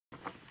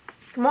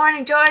Good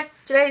morning, Joy.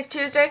 Today is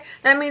Tuesday.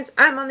 That means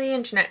I'm on the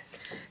internet.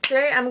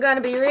 Today I'm going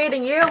to be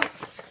reading you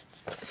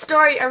a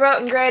story I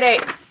wrote in grade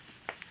 8.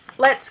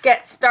 Let's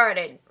get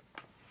started.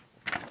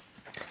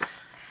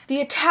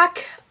 The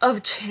Attack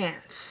of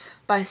Chance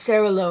by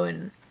Sarah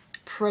Lowen.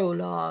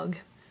 Prologue.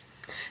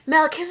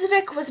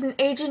 Melchizedek was an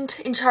agent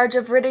in charge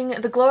of ridding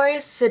the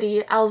glorious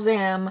city,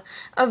 Alzam,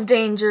 of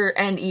danger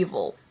and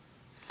evil.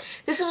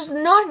 This was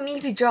not an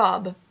easy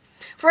job.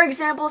 For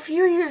example, a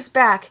few years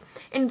back,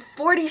 in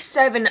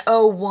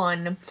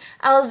 4701,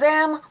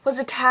 Alzam was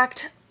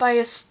attacked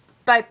by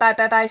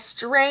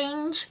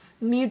strange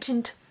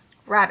mutant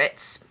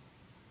rabbits.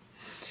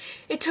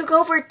 It took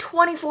over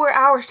 24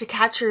 hours to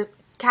capture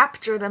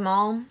them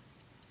all.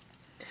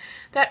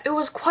 It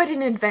was quite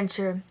an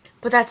adventure,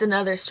 but that's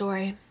another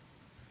story.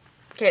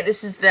 Okay,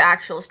 this is the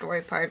actual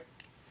story part.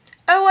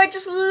 Oh, I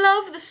just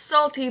love the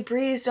salty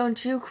breeze,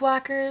 don't you,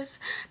 quackers?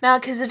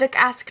 Melchizedek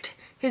asked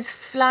his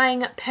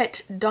flying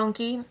pet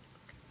donkey.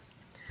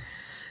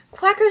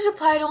 Quackers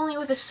replied only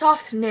with a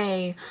soft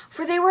neigh,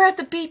 for they were at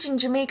the beach in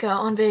Jamaica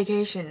on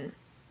vacation.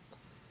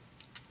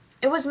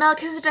 It was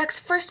Melchizedek's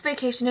first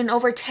vacation in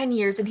over 10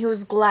 years, and he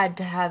was glad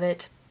to have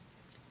it.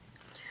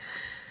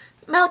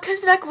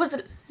 Melchizedek was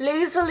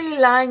lazily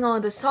lying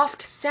on the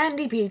soft,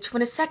 sandy beach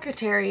when a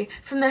secretary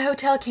from the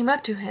hotel came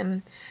up to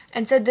him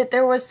and said that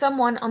there was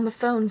someone on the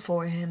phone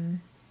for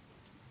him.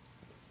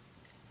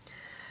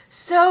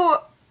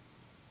 So,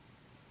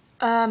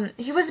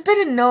 he was a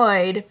bit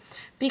annoyed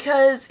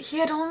because he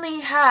had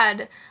only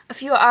had a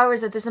few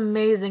hours at this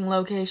amazing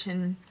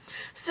location.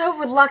 So,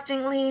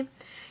 reluctantly,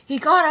 he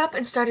got up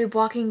and started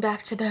walking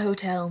back to the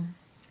hotel.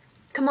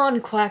 "Come on,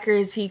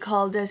 quackers," he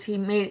called as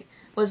he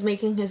was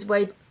making his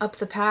way up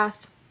the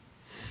path.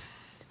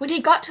 When he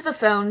got to the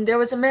phone, there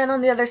was a man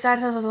on the other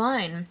side of the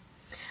line.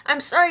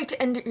 "I'm sorry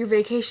to end your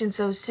vacation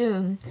so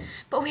soon,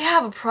 but we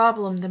have a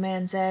problem," the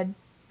man said.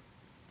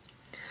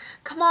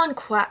 "Come on,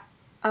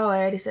 Oh, I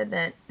already said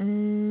that.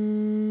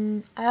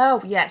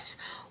 Oh, yes.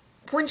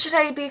 When should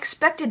I be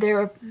expected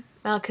there?"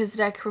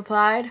 Melchizedek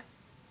replied.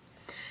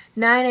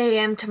 9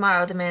 a.m.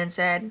 tomorrow, the man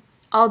said.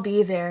 "I'll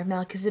be there,"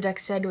 Melchizedek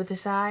said with a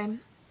sigh.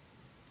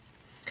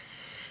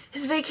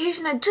 His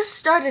vacation had just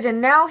started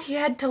and now he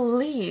had to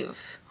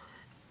leave.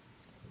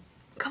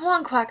 "Come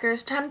on,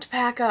 quackers, time to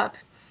pack up.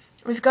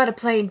 We've got a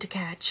plane to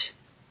catch,"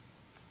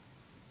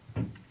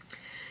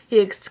 he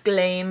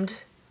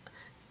exclaimed.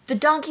 The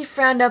donkey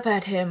frowned up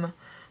at him.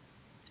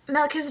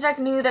 Melchizedek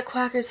knew that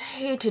quackers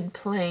hated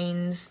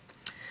planes.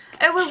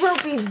 "It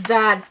won't be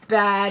that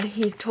bad,"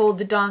 he told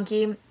the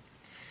donkey.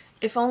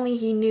 If only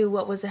he knew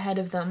what was ahead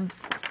of them.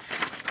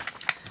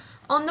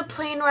 On the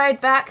plane ride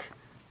back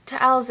to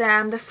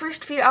Alzam, the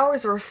first few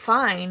hours were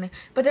fine,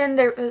 but then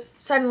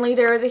suddenly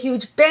there was a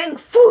huge bang,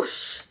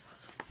 whoosh!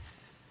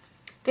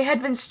 They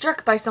had been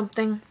struck by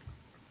something.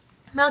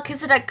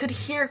 Melchizedek could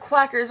hear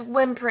quackers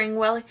whimpering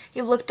while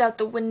he looked out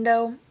the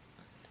window.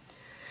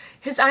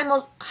 His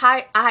eyes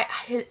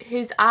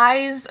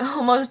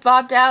almost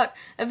popped out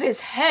of his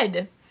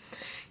head.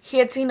 He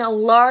had seen a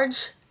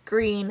large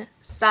green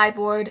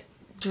cyborg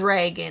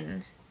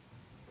dragon.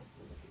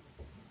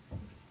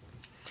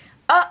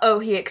 "Uh-oh,"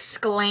 he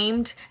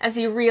exclaimed as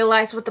he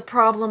realized what the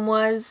problem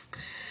was.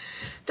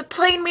 The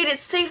plane made it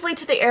safely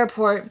to the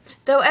airport,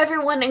 though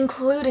everyone,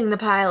 including the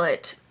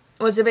pilot,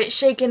 was a bit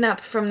shaken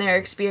up from their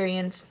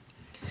experience.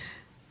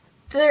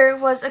 There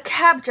was a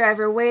cab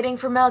driver waiting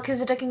for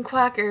Melchizedek and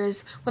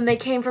quackers when they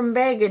came from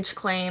baggage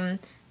claim,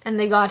 and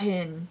they got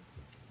in.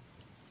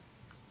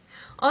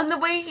 On the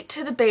way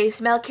to the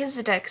base,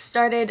 Melchizedek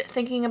started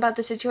thinking about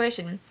the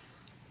situation.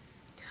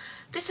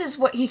 This is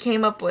what he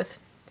came up with.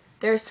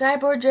 There are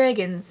cyborg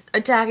dragons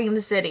attacking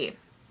the city.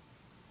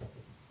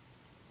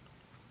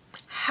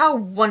 How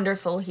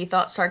wonderful, he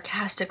thought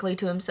sarcastically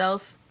to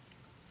himself.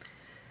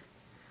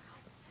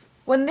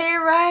 When they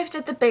arrived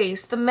at the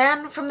base, the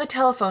man from the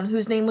telephone,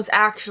 whose name was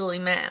actually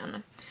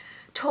Man,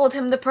 told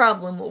him the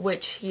problem,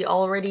 which he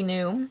already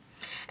knew,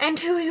 and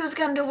who he was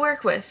going to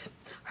work with.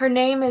 "Her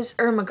name is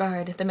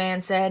Ermengarde," the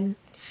man said.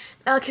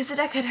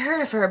 Melchizedek had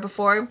heard of her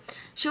before.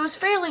 She was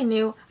fairly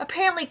new,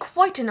 apparently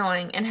quite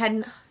annoying, and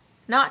had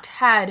not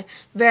had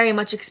very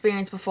much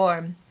experience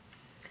before.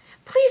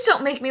 "Please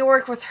don't make me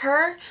work with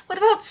her. What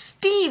about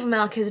Steve?"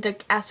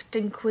 Melchizedek asked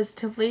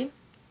inquisitively.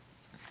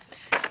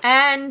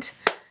 And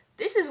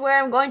this is where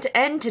I'm going to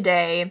end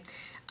today.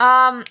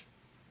 I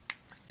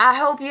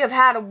hope you have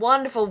had a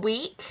wonderful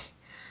week.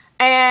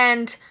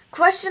 And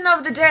question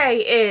of the day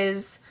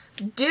is,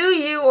 do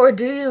you or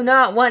do you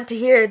not want to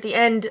hear the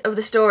end of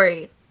the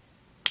story?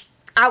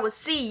 I will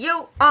see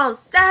you on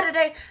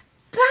Saturday.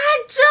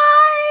 Bye,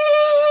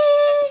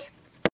 Joy!